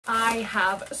I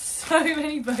have so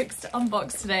many books to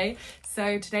unbox today.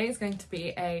 So today is going to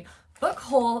be a book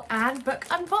haul and book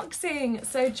unboxing.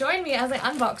 So join me as I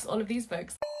unbox all of these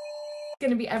books. It's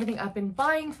going to be everything I've been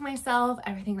buying for myself,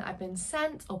 everything that I've been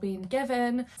sent or been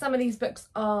given. Some of these books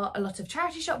are a lot of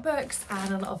charity shop books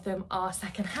and a lot of them are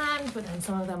secondhand, but then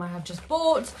some of them I have just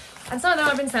bought and some of them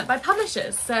have been sent by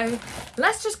publishers. So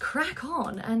let's just crack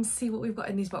on and see what we've got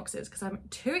in these boxes because I'm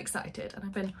too excited and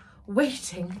I've been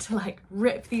waiting to like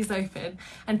rip these open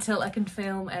until I can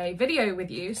film a video with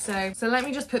you. So let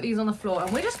me just put these on the floor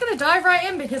and we're just gonna dive right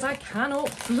in because I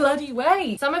cannot bloody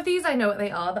wait. Some of these I know what they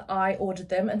are, that I ordered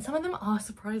them, and some of them are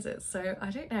surprises. So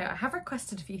I don't know, I have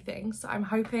requested a few things, so I'm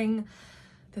hoping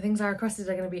the things I requested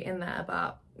are gonna be in there,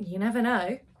 but you never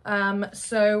know.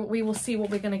 So we will see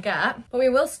what we're gonna get, but we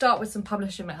will start with some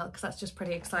publisher mail because that's just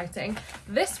pretty exciting.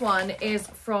 This one is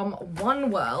from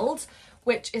One World,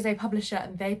 which is a publisher,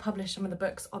 and they publish some of the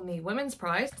books on the Women's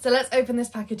Prize. So let's open this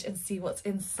package and see what's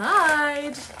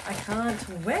inside. I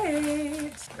can't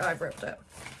wait. Oh, I've ripped it.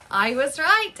 I was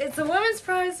right, it's a Women's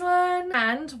Prize one,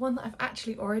 and one that I've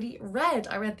actually already read.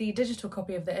 I read the digital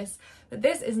copy of this, but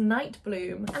this is Night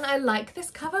Bloom, and I like this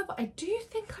cover, but I do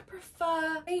think I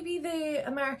prefer maybe the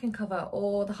American cover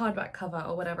or the hardback cover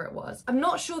or whatever it was. I'm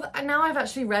not sure that, now I've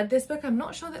actually read this book, I'm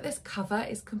not sure that this cover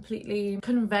is completely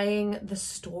conveying the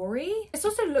story. This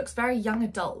also looks very young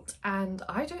adult, and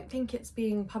I don't think it's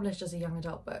being published as a young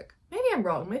adult book. Maybe I'm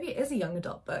wrong, maybe it is a young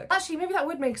adult book. Actually, maybe that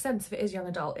would make sense if it is young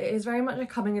adult. It is very much a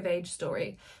coming of age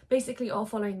story. Basically all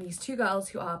following these two girls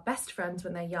who are best friends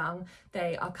when they're young.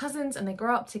 They are cousins and they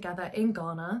grow up together in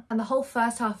Ghana. And the whole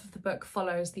first half of the book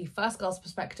follows the first girl's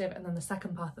perspective, and then the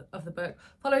second part of the book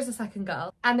follows the second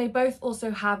girl. And they both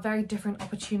also have very different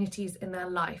opportunities in their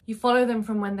life. You follow them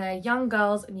from when they're young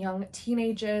girls and young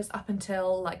teenagers up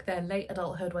until like their late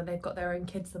adulthood when they've got their own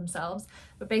kids themselves.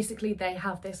 But basically they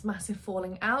have this massive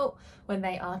falling out when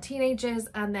they are teenagers,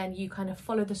 and then you kind of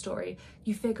follow the story.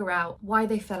 You figure out why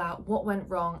they fell out, what went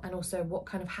wrong, and also what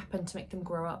kind of happened to make them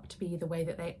grow up to be the way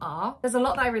that they are. There's a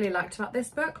lot that I really liked about this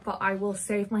book, but I will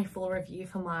save my full review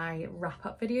for my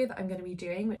wrap-up video that I'm going to be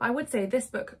doing. I would say this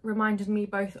book reminded me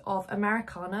both of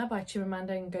Americana by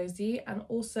Chimamanda Ngozi, and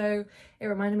also it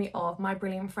reminded me of My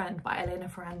Brilliant Friend by Elena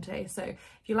Ferrante. So if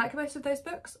you like both of those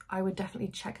books, I would definitely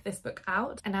check this book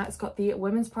out. And now it's got the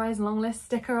Women's Prize long list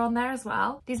sticker on there as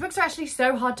well. These books are actually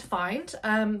so hard to find,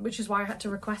 which is why I had to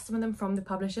request some of them from the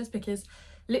publishers, because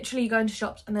literally you go into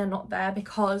shops and they're not there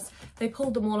because they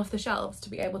pulled them all off the shelves to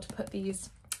be able to put these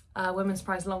Women's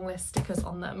Prize long list stickers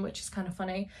on them, which is kind of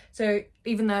funny. So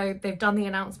even though they've done the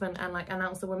announcement and like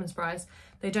announced the Women's Prize,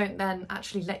 they don't then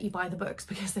actually let you buy the books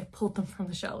because they've pulled them from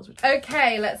the shelves.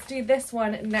 Okay, let's do this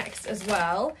one next as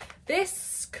well.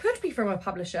 This could be from a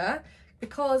publisher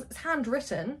because it's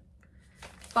handwritten,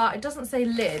 but it doesn't say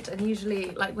Lid, and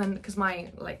usually like because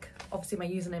my obviously my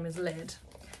username is Lid,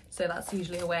 so that's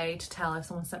usually a way to tell if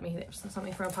someone sent me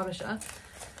something from a publisher.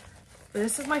 But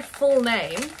this is my full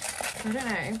name. I don't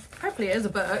know, hopefully it is a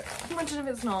book. Imagine if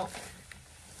it's not.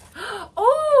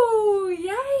 Oh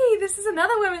yay, this is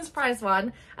another Women's Prize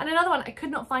one, and another one I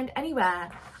could not find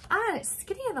anywhere. And it's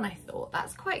skinnier than I thought.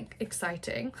 That's quite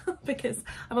exciting because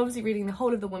I'm obviously reading the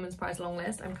whole of the Women's Prize long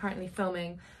list. I'm currently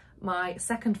filming my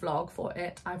second vlog for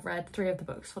it. I've read 3 of the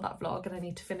books for that vlog and I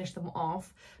need to finish them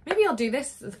off. Maybe I'll do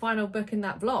this as the final book in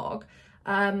that vlog.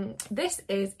 This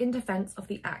is In Defense of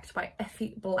the Act by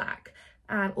Effie Black,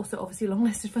 and also obviously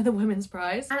longlisted for the Women's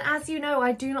Prize. And as you know,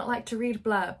 I do not like to read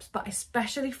blurbs, but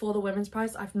especially for the Women's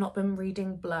Prize, I've not been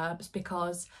reading blurbs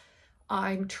because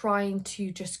I'm trying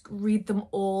to just read them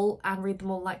all and read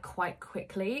them all like quite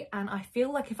quickly. And I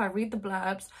feel like if I read the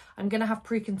blurbs, I'm gonna have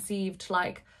preconceived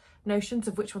like notions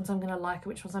of which ones I'm gonna like and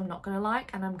which ones I'm not gonna like,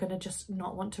 and I'm gonna just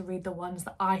not want to read the ones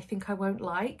that I think I won't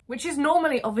like, which is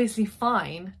normally obviously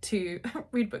fine to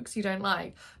read books you don't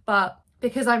like, but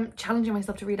because I'm challenging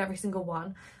myself to read every single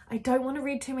one, I don't want to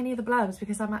read too many of the blurbs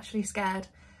because I'm actually scared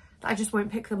that I just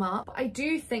won't pick them up. But I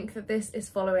do think that this is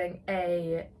following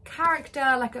a character,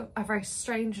 like a very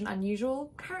strange and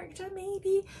unusual character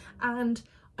maybe, and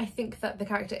I think that the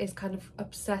character is kind of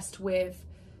obsessed with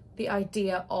the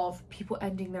idea of people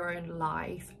ending their own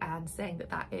life and saying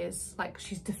that that is like,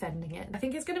 she's defending it. I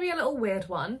think it's going to be a little weird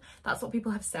one. That's what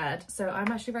people have said. So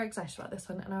I'm actually very excited about this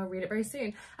one and I'll read it very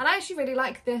soon. And I actually really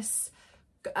like this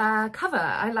cover.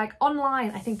 I like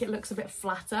online, I think it looks a bit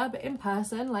flatter, but in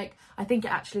person, like I think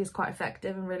it actually is quite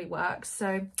effective and really works.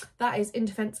 So that is In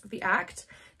Defense of the Act.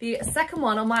 The second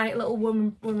one on my little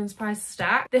Women's Prize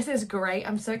stack. This is great.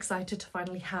 I'm so excited to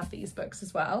finally have these books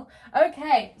as well.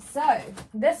 Okay, so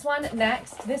this one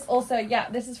next. This also, yeah,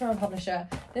 this is from a publisher.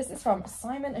 This is from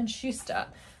Simon & Schuster.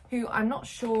 who I'm not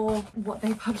sure what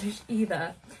they publish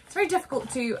either. It's very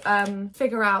difficult to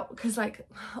figure out because, like,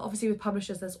 obviously with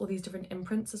publishers there's all these different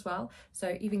imprints as well,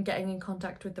 so even getting in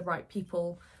contact with the right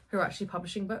people who are actually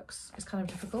publishing books is kind of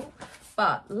difficult.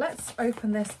 But let's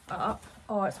open this up.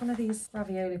 Oh, it's one of these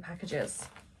ravioli packages.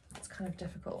 It's kind of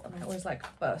difficult and I always like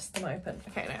burst them open.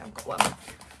 Okay, now I've got one.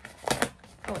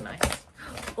 Oh, nice.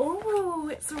 Oh,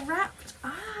 it's wrapped.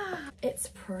 It's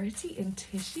pretty in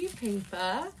tissue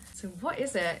paper. So what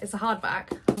is it? It's a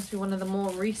hardback. Must be one of the more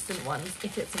recent ones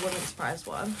if it's a women's prize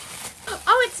one.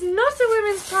 Oh, it's not a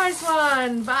women's prize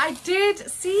one, but I did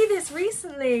see this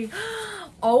recently.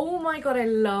 Oh my god, I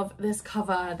love this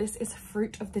cover. This is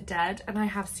Fruit of the Dead and I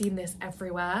have seen this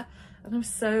everywhere and I'm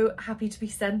so happy to be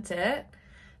sent it.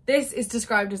 This is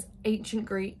described as ancient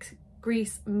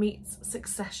Greece meets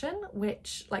Succession,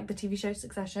 which, like the TV show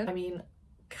Succession, I mean,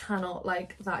 cannot,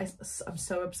 like, that is, I'm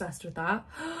so obsessed with that.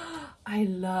 I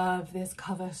love this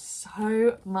cover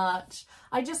so much.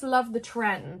 I just love the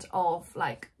trend of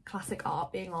like classic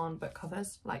art being on book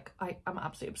covers. Like I'm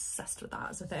absolutely obsessed with that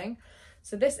as a thing.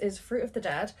 So this is Fruit of the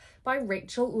Dead by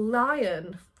Rachel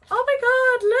Lyon. Oh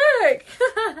my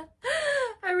god, look!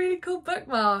 A really cool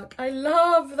bookmark. I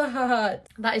love that.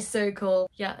 That is so cool.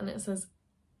 Yeah, and it says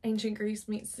Ancient Greece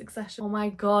meets Succession. Oh my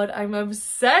god, I'm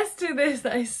obsessed with this.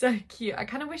 That is so cute. I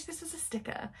kind of wish this was a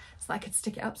sticker so that I could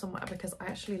stick it up somewhere because I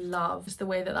actually love just the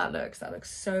way that that looks. That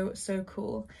looks so, so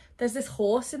cool. There's this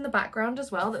horse in the background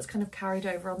as well that's kind of carried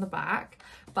over on the back.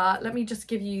 But let me just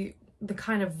give you the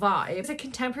kind of vibe. It's a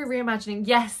contemporary reimagining.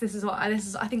 Yes, this is I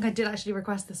think I did actually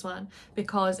request this one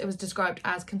because it was described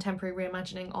as contemporary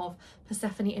reimagining of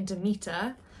Persephone and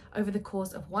Demeter over the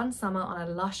course of one summer on a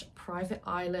lush private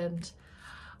island.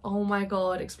 Oh my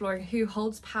god, exploring who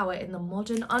holds power in the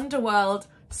modern underworld.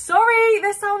 Sorry,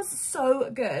 this sounds so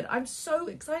good. I'm so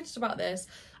excited about this.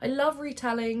 I love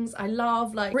retellings. I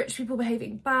love like rich people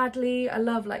behaving badly. I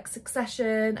love like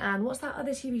Succession and what's that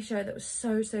other TV show that was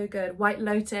so, so good? White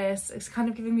Lotus. It's kind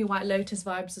of giving me White Lotus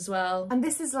vibes as well. And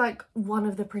this is like one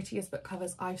of the prettiest book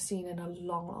covers I've seen in a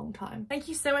long, long time. Thank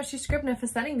you so much to Scribner for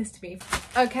sending this to me.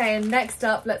 Okay, and next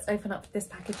up, let's open up this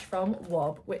package from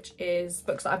Wob, which is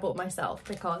books that I bought myself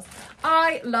because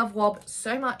I love Wob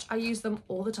so much. I use them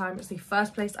all the time. It's the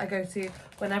first place I go to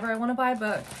whenever I want to buy a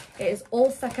book. It is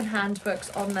all secondhand books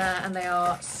on there and they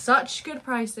are such good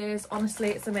prices. Honestly,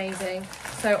 it's amazing.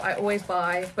 So I always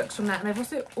buy books from there, and I've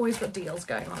also always got deals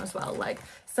going on as well. Like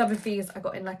some of these I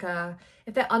got in like a,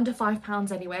 if they're under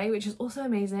 £5 anyway, which is also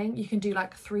amazing, you can do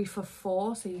like 3 for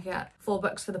 4, so you get 4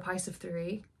 books for the price of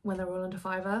 3 when they're all under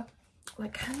 £5.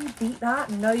 Like, can you beat that?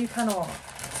 No, you cannot.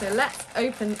 So let's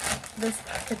open this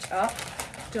package up,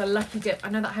 do a lucky dip. I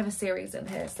know that I have a series in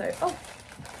here, so oh,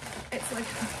 it's like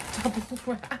double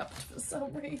wrapped for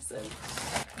some reason.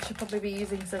 I should probably be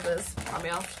using scissors. I'll be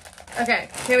off. Okay,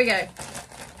 here we go.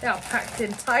 They are packed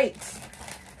in tight.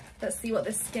 Let's see what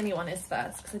this skinny one is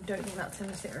first, because I don't think that's in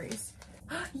the series.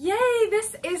 Yay,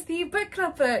 this is the book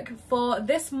club book for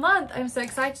this month. I'm so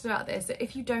excited about this. So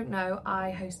if you don't know,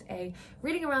 I host a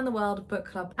Reading Around the World book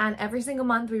club, and every single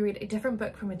month we read a different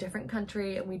book from a different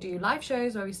country, and we do live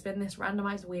shows where we spin this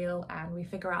randomized wheel and we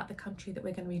figure out the country that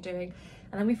we're going to be doing,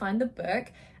 and then we find the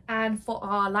book. And for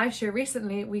our live show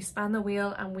recently, we span the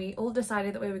wheel and we all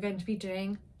decided that we were going to be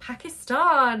doing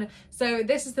Pakistan. So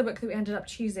this is the book that we ended up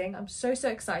choosing. I'm so, so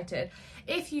excited.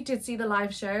 If you did see the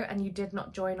live show and you did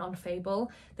not join on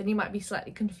Fable, then you might be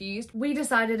slightly confused. We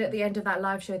decided at the end of that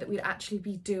live show that we'd actually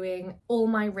be doing All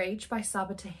My Rage by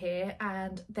Sabaa Tahir,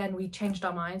 and then we changed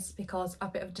our minds because a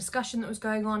bit of discussion that was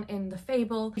going on in the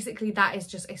Fable. Basically, that is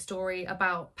just a story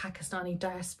about Pakistani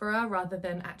diaspora rather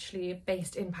than actually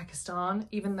based in Pakistan,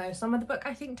 even though some of the book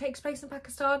I think takes place in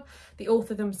Pakistan. The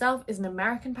author themselves is an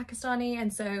American Pakistani,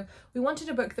 and so we wanted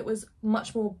a book that was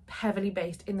much more heavily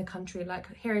based in the country,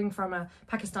 like hearing from a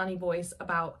Pakistani voice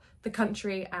about the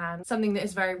country and something that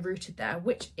is very rooted there,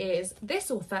 which is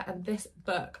this author and this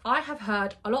book. I have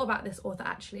heard a lot about this author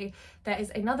actually. There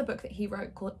is another book that he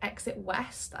wrote called Exit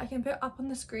West that I can put up on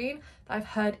the screen that I've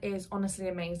heard is honestly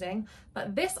amazing,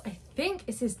 but this I think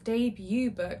is his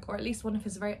debut book, or at least one of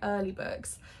his very early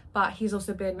books. But he's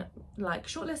also been like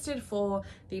shortlisted for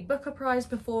the Booker Prize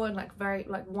before and like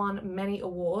won many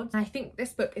awards. And I think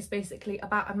this book is basically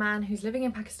about a man who's living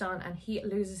in Pakistan and he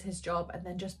loses his job and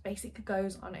then just basically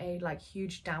goes on a like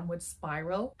huge downward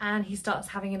spiral, and he starts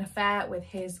having an affair with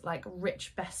his like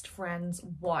rich best friend's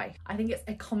wife. I think it's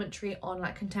a commentary on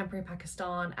like contemporary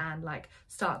Pakistan and like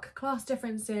stark class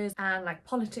differences and like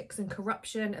politics and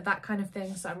corruption, that kind of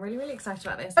thing. So I'm really, really excited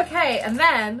about this. Okay, and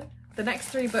then The next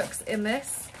 3 books in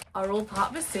this are all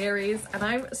part of a series and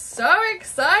I'm so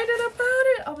excited about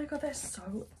it. Oh my god, they're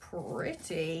so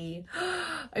pretty.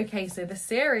 Okay, so the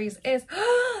series is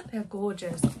they're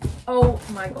gorgeous. Oh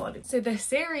my god. So the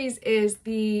series is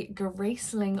the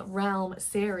Graceling Realm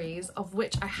series, of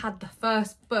which I had the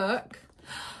first book.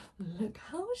 Look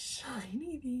how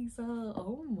shiny these are.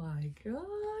 Oh my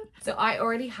god. So I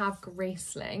already have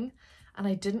Graceling and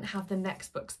I didn't have the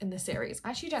next books in the series.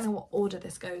 I actually don't know what order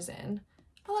this goes in.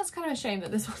 Oh, that's kind of a shame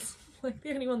that this one's like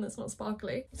the only one that's not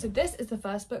sparkly. So this is the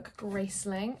first book,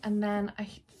 Graceling, and then I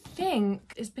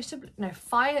think is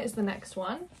Fire is the next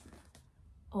one.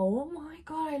 Oh my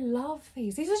god, I love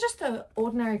these. These are just the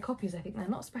ordinary copies, I think. They're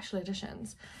not special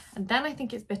editions. And then I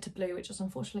think it's Bitter Blue, which is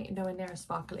unfortunately nowhere near as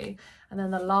sparkly. And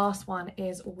then the last one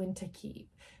is Winter Keep.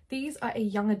 These are a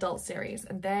young adult series,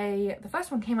 and the first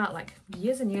one came out like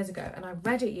years and years ago, and I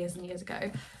read it years and years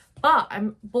ago. But I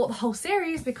bought the whole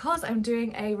series because I'm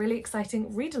doing a really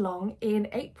exciting read-along in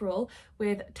April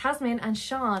with Tasmin and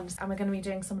Sean, and we're going to be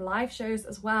doing some live shows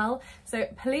as well. So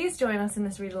please join us in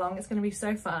this read-along. It's going to be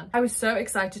so fun. I was so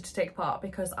excited to take part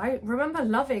because I remember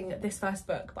loving this first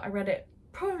book, but I read it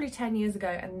probably 10 years ago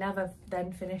and never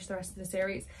then finished the rest of the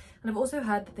series. And I've also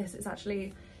heard that this is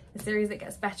actually a series that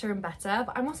gets better and better,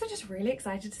 but I'm also just really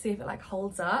excited to see if it like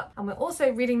holds up. And we're also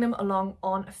reading them along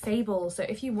on Fable, so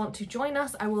if you want to join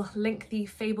us, I will link the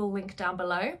Fable link down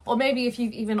below. Or maybe if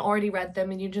you've even already read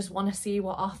them and you just want to see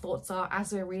what our thoughts are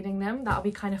as we're reading them, that'll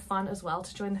be kind of fun as well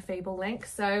to join the Fable link.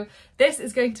 So this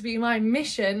is going to be my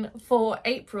mission for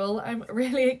April. I'm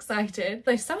really excited.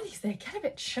 Though some of these, they get a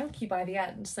bit chunky by the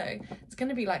end, so it's going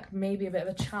to be like maybe a bit of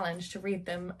a challenge to read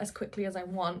them as quickly as I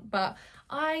want, but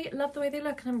I love the way they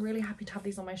look and I'm really happy to have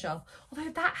these on my shelf.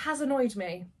 Although that has annoyed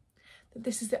me, that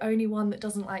this is the only one that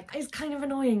doesn't like. It's kind of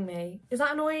annoying me. Is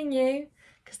that annoying you?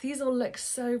 Because these all look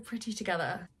so pretty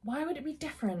together. Why would it be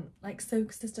different? Like so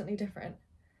consistently different?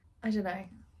 I don't know.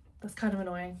 That's kind of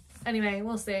annoying. Anyway,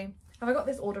 we'll see. Have I got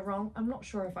this order wrong? I'm not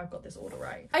sure if I've got this order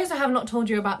right. I also have not told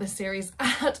you about this series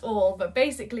at all, but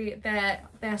basically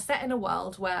they're set in a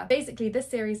world where, basically this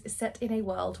series is set in a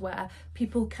world where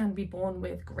people can be born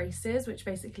with graces, which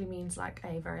basically means like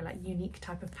a very like unique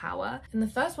type of power. In the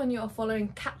first one, you are following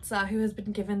Katza, who has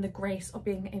been given the grace of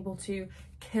being able to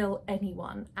kill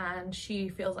anyone, and she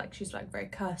feels like she's like very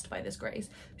cursed by this grace.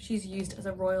 She's used as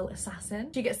a royal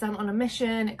assassin. She gets sent on a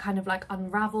mission. It kind of like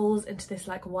unravels into this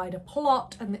like wider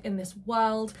plot and in this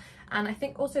world, and I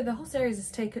think also the whole series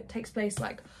takes place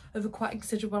like over quite a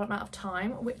considerable amount of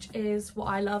time, which is what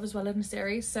I love as well in the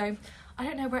series. So I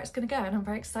don't know where it's going to go, and I'm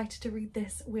very excited to read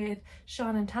this with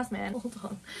Sean and Tasmin. Hold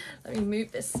on, let me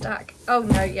move this stack. Oh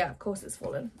no, yeah, of course it's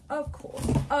fallen. Of course.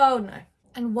 Oh no.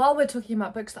 And while we're talking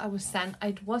about books that I was sent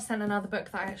another book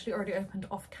that I actually already opened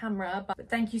off camera, but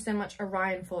thank you so much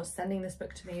Orion for sending this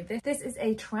book to me. This is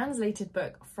a translated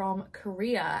book from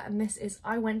Korea, and this is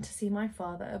I Went to See My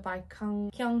Father by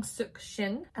Kyung-suk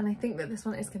Shin, and I think that this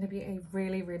one is going to be a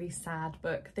really, really sad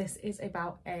book. This is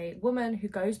about a woman who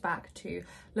goes back to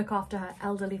look after her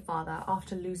elderly father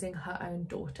after losing her own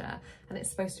daughter, and it's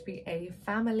supposed to be a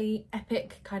family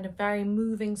epic, kind of very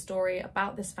moving story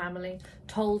about this family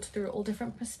told through all different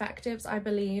perspectives, I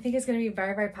believe. I think it's going to be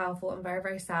very, very powerful and very,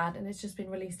 very sad, and it's just been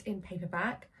released in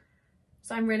paperback.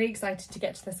 So I'm really excited to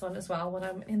get to this one as well when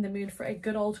I'm in the mood for a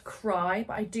good old cry.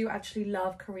 But I do actually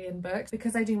love Korean books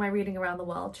because I do my Reading Around the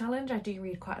World challenge. I do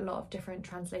read quite a lot of different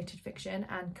translated fiction,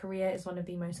 and Korea is one of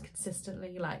the most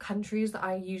consistently like countries that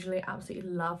I usually absolutely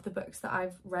love the books that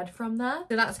I've read from there.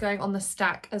 So that's going on the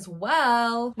stack as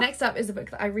well. Next up is a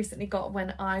book that I recently got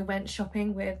when I went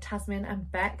shopping with Tasmin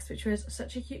and Bex, which was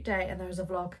such a cute day, and there was a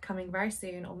vlog coming very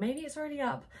soon, or maybe it's already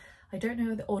up. I don't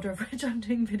know the order of which I'm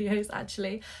doing videos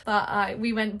actually, but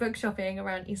we went book shopping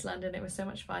around East London. It was so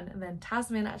much fun, and then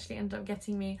Tasmin actually ended up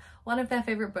getting me one of their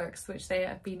favourite books, which they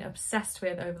have been obsessed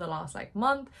with over the last like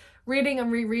month, reading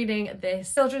and rereading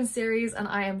this children's series, and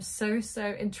I am so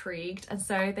intrigued, and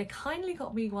so they kindly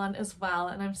got me one as well,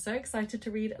 and I'm so excited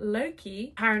to read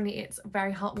Loki. Apparently it's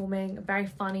very heartwarming, very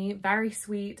funny, very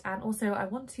sweet, and also I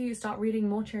want to start reading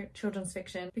more children's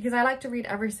fiction because I like to read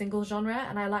every single genre,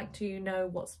 and I like to know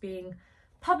what's being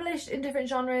published in different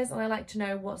genres, and I like to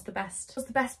know what's the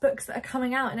best books that are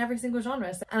coming out in every single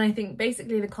genre. And I think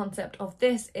basically the concept of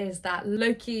this is that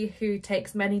Loki, who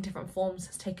takes many different forms,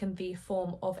 has taken the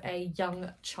form of a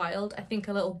young child, I think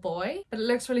a little boy, but it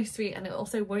looks really sweet, and it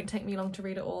also won't take me long to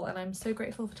read it all, and I'm so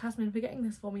grateful for Tasmin for getting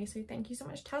this for me, so thank you so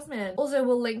much Tasmin. Also,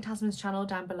 we'll link Tasmin's channel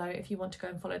down below if you want to go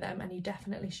and follow them, and you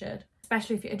definitely should.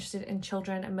 especially if you're interested in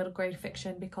children and middle grade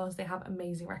fiction, because they have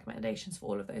amazing recommendations for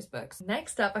all of those books.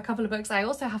 Next up, a couple of books I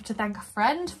also have to thank a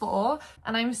friend for,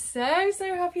 and I'm so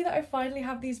happy that I finally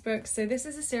have these books. So this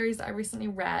is a series that I recently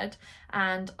read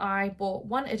and I bought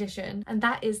one edition, and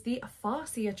that is the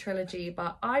Farseer trilogy.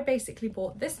 But I basically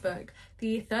bought this book,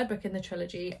 the third book in the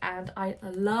trilogy, and I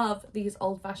love these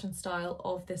old-fashioned style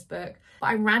of this book. But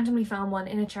I randomly found one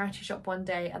in a charity shop one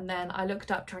day, and then I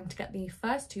looked up trying to get the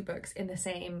first two books in the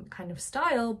same kind of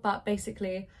style, but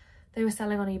basically they were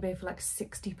selling on eBay for like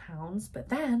 £60. But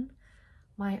then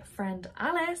my friend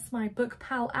Alice, my book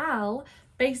pal Al,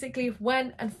 basically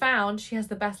went and found, she has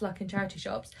the best luck in charity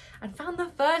shops, and found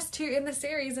the first two in the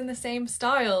series in the same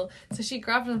style. So she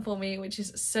grabbed them for me, which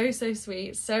is so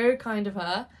sweet, so kind of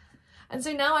her. And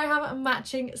so now I have a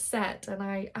matching set and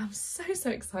I am so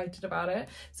excited about it.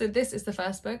 So this is the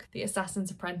first book, The Assassin's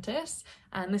Apprentice,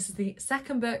 and this is the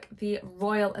second book, The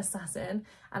Royal Assassin.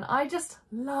 And I just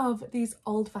love these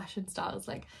old-fashioned styles,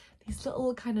 like these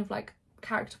little kind of like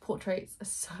character portraits are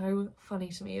so funny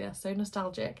to me. They're so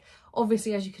nostalgic.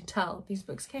 Obviously, as you can tell, these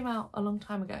books came out a long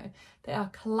time ago. They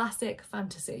are classic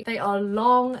fantasy. They are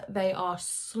long, they are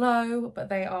slow, but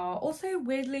they are also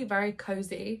weirdly very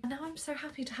cozy. And now I'm so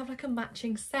happy to have like a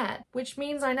matching set, which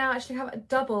means I now actually have a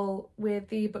double with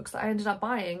the books that I ended up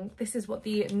buying. This is what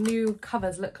the new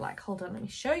covers look like. Hold on, let me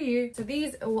show you. So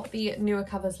these are what the newer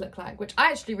covers look like, which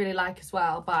I actually really like as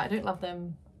well, but I don't love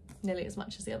them nearly as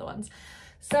much as the other ones.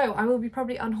 So I will be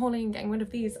probably unhauling and getting rid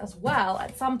of these as well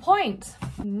at some point.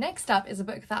 Next up is a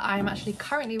book that I'm actually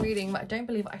currently reading, but I don't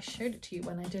believe I showed it to you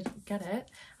when I did get it.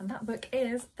 And that book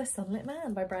is The Sunlit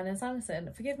Man by Brandon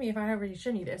Sanderson. Forgive me if I have already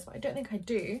shown you this, but I don't think I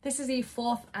do. This is the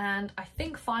fourth and I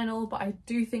think final, but I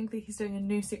do think that he's doing a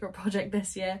new secret project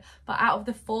this year. But out of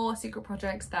the 4 secret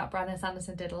projects that Brandon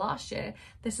Sanderson did last year,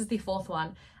 this is the 4th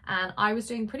one. And I was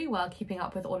doing pretty well keeping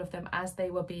up with all of them as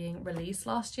they were being released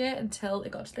last year, until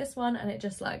it got to this one, and it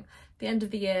just like the end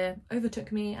of the year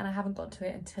overtook me and I haven't got to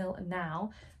it until now.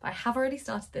 But I have already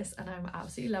started this and I'm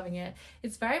absolutely loving it.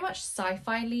 It's very much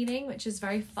sci-fi leaning, which is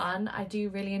very fun. I do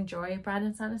really enjoy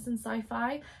Brandon Sanderson's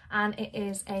sci-fi, and it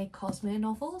is a Cosmere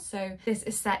novel. So this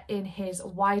is set in his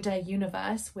wider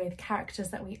universe with characters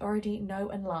that we already know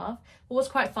and love. But what's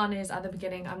quite fun is at the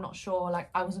beginning, I'm not sure, like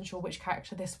I wasn't sure which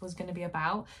character this was going to be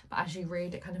about, but as you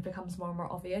read it kind of becomes more and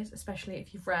more obvious, especially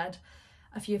if you've read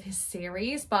a few of his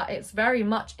series. But it's very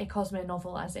much a Cosmere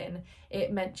novel, as in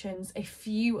it mentions a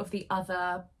few of the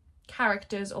other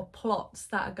characters or plots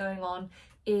that are going on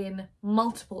in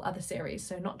multiple other series,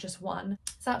 so not just one.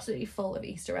 It's absolutely full of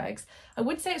Easter eggs. I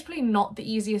would say it's probably not the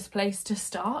easiest place to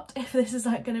start if this is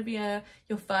like going to be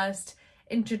your first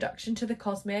introduction to the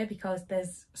Cosmere, because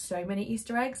there's so many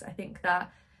Easter eggs. I think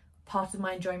that part of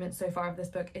my enjoyment so far of this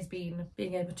book is being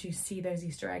able to see those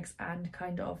Easter eggs and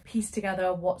kind of piece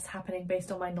together what's happening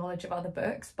based on my knowledge of other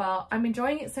books. But I'm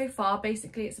enjoying it so far.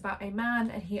 Basically, it's about a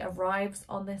man and he arrives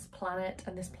on this planet,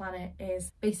 and this planet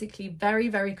is basically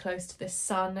very close to the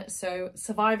sun, so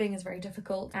surviving is very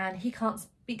difficult, and he can't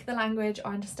speak the language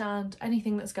or understand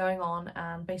anything that's going on,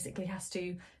 and basically has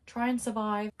to try and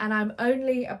survive. And I'm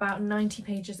only about 90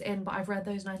 pages in, but I've read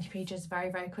those 90 pages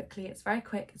very quickly. It's very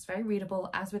quick, it's very readable,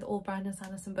 as with all Brandon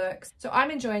Sanderson books. So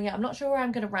I'm enjoying it. I'm not sure where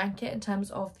I'm going to rank it in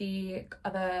terms of the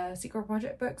other Secret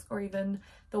Project books or even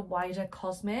the wider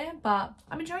Cosmere, but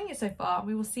I'm enjoying it so far.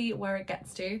 We will see where it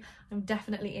gets to. I'm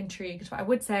definitely intrigued, but I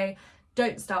would say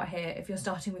don't start here if you're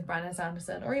starting with Brandon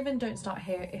Sanderson, or even don't start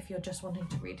here if you're just wanting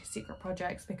to read his secret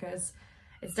projects, because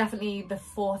it's definitely the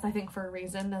 4th, I think, for a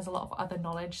reason. There's a lot of other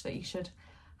knowledge that you should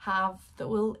have that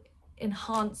will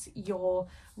enhance your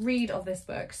read of this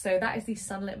book. So that is The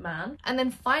Sunlit Man. And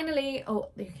then finally, oh,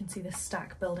 you can see the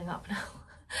stack building up now.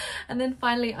 And then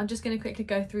finally, I'm just going to quickly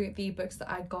go through the books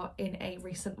that I got in a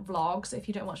recent vlog. So if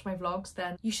you don't watch my vlogs,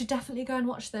 then you should definitely go and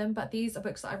watch them. But these are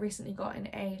books that I recently got in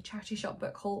a charity shop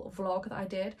book haul vlog that I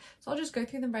did. So I'll just go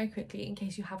through them very quickly in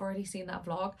case you have already seen that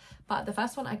vlog. But the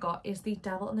first one I got is The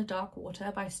Devil in the Dark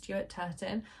Water by Stuart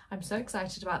Turton. I'm so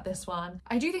excited about this one.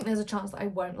 I do think there's a chance that I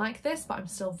won't like this, but I'm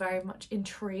still very much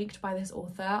intrigued by this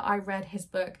author. I read his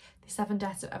book, The 7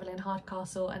 Deaths of Evelyn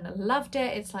Hardcastle, and I loved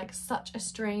it. It's like such a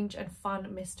strange and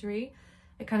fun mystery.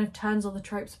 It kind of turns all the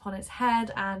tropes upon its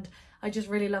head, and I just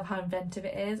really love how inventive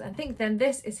it is. I think then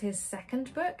this is his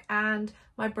second book, and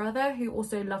my brother, who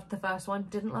also loved the first one,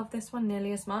 didn't love this one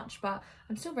nearly as much, but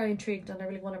I'm still very intrigued and I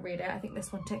really want to read it. I think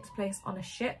this one takes place on a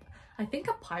ship, I think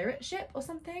a pirate ship or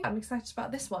something. I'm excited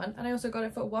about this one, and I also got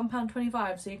it for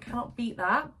 £1.25, so you cannot beat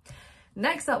that.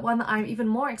 Next up, one that I'm even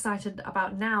more excited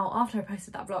about now after I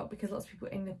posted that vlog, because lots of people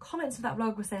in the comments of that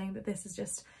vlog were saying that this is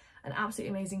just an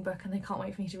absolutely amazing book and they can't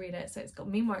wait for me to read it, so it's got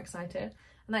me more excited.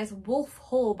 And that is Wolf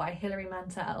Hall by Hilary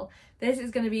Mantel. This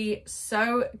is going to be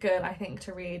so good, I think,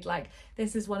 to read. Like,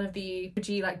 this is one of the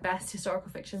OG best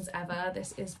historical fictions ever.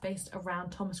 This is based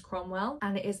around Thomas Cromwell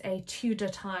and it is a Tudor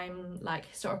time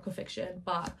historical fiction,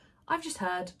 but I've just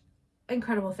heard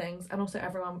incredible things, and also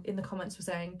everyone in the comments were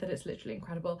saying that it's literally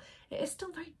incredible. It is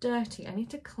still very dirty. I need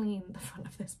to clean the front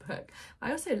of this book.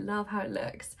 I also love how it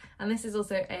looks, and this is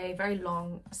also a very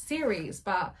long series,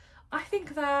 but I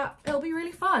think that it'll be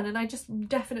really fun and I just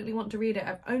definitely want to read it.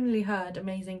 I've only heard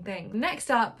amazing things. Next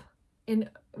up, in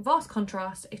vast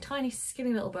contrast, a tiny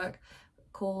skinny little book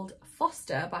called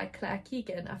Foster by Claire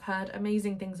Keegan. I've heard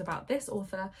amazing things about this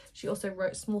author. She also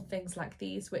wrote Small Things Like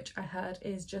These, which I heard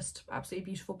is just absolutely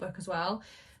beautiful book as well.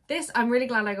 This I'm really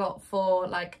glad I got for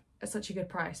such a good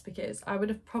price, because I would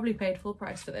have probably paid full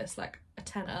price for this, like a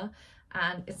tenner,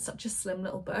 and it's such a slim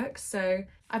little book. So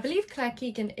I believe Claire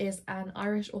Keegan is an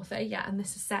Irish author, yeah, and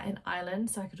this is set in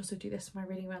Ireland, so I could also do this for my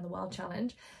Reading Around the World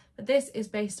challenge. But this is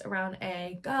based around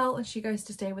a girl and she goes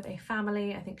to stay with a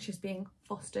family. I think she's being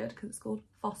fostered because it's called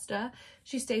Foster.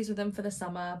 She stays with them for the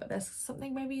summer, but there's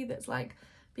something maybe that's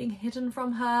being hidden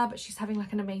from her, but she's having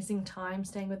an amazing time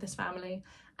staying with this family.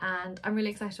 And I'm really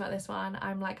excited about this one.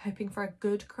 I'm hoping for a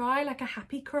good cry, a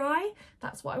happy cry.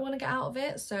 That's what I want to get out of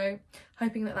it, so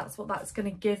hoping that that's what that's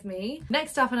going to give me.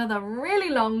 Next up, another really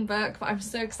long book, but I'm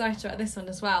so excited about this one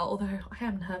as well, although I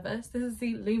am nervous. This is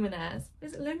The Luminaires.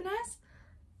 Is it Luminaires?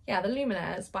 Yeah, The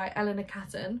Luminaires by Eleanor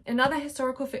Catton. Another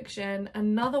historical fiction,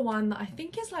 another one that I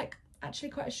think is actually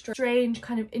quite a strange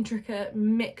kind of intricate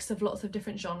mix of lots of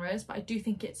different genres, but I do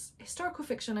think it's historical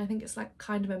fiction. I think it's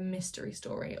kind of a mystery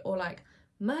story, or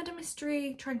murder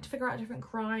mystery, trying to figure out different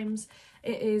crimes.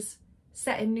 It is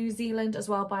set in New Zealand as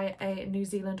well by a New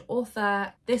Zealand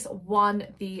author. This won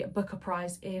the Booker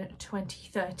Prize in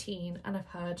 2013 and I've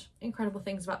heard incredible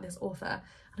things about this author,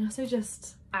 and I also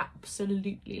just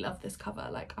absolutely love this cover.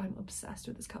 I'm obsessed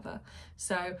with this cover,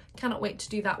 so cannot wait to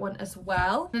do that one as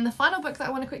well. And the final book that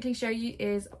I want to quickly show you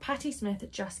is Patti Smith,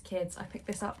 Just Kids. I picked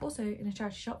this up also in a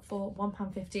charity shop for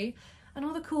 £1.50, and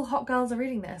all the cool hot girls are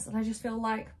reading this, and I just feel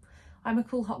like I'm a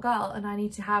cool hot girl and I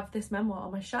need to have this memoir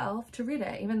on my shelf to read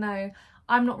it, even though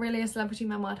I'm not really a celebrity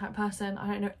memoir type person. I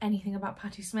don't know anything about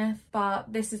Patti Smith,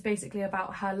 but this is basically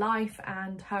about her life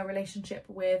and her relationship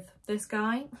with this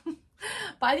guy.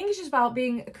 But I think it's just about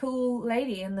being a cool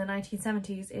lady in the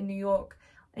 1970s in New York,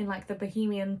 in the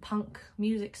bohemian punk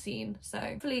music scene. So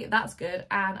hopefully that's good,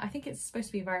 and I think it's supposed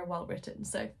to be very well written,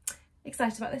 so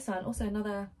excited about this one. Also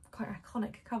another quite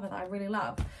iconic cover that I really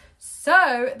love.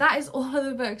 So that is all of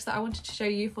the books that I wanted to show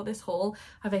you for this haul.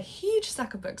 I have a huge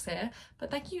stack of books here,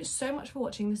 but thank you so much for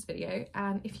watching this video,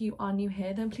 and if you are new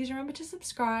here then please remember to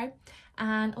subscribe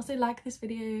and also like this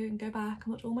video and go back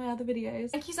and watch all my other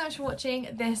videos. Thank you so much for watching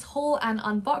this haul and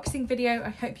unboxing video. I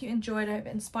hope you enjoyed it, it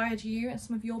inspired you and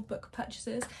some of your book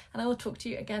purchases, and I will talk to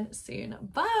you again soon.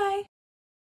 Bye!